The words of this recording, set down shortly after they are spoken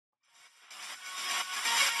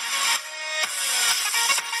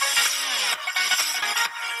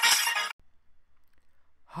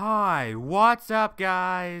Hi, what's up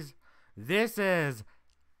guys? This is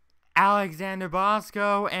Alexander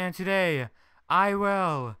Bosko, and today I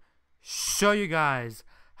will show you guys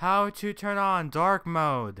how to turn on dark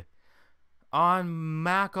mode on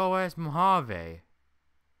macOS Mojave.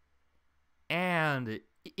 And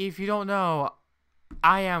if you don't know,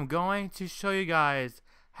 I am going to show you guys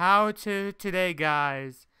how to today,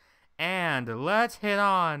 guys. And let's head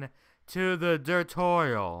on to the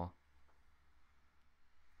tutorial.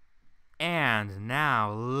 And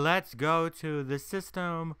now let's go to the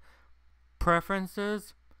system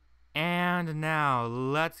preferences, and now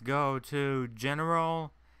let's go to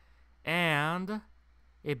general, and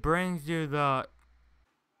it brings you the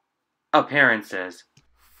appearances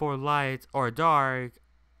for light or dark.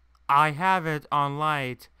 I have it on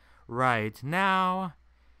light right now.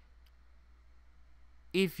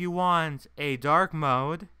 If you want a dark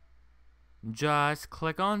mode, just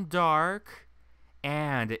click on dark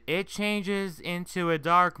and it changes into a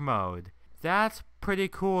dark mode. That's pretty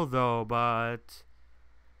cool though, but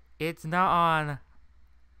it's not on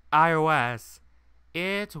iOS.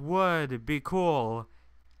 It would be cool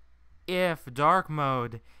if dark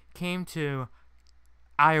mode came to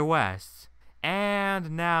iOS.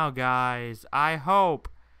 And now guys, I hope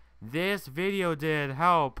this video did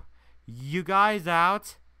help you guys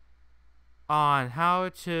out on how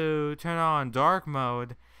to turn on dark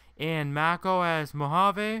mode in macOS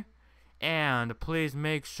Mojave, and please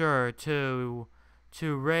make sure to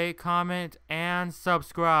rate, comment, and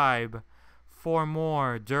subscribe for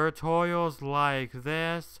more tutorials like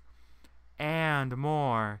this and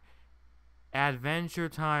more Adventure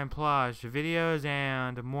Time Plus videos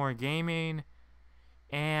and more gaming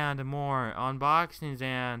and more unboxings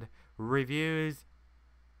and reviews.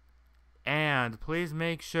 And please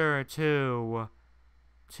make sure to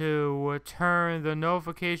turn the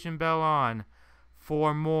notification bell on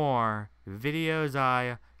for more videos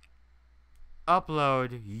I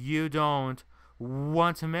upload you don't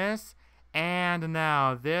want to miss. And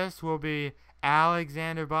now this will be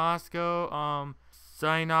Alexander Bosko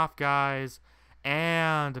signing off guys,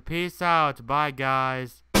 and peace out. Bye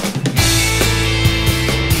guys.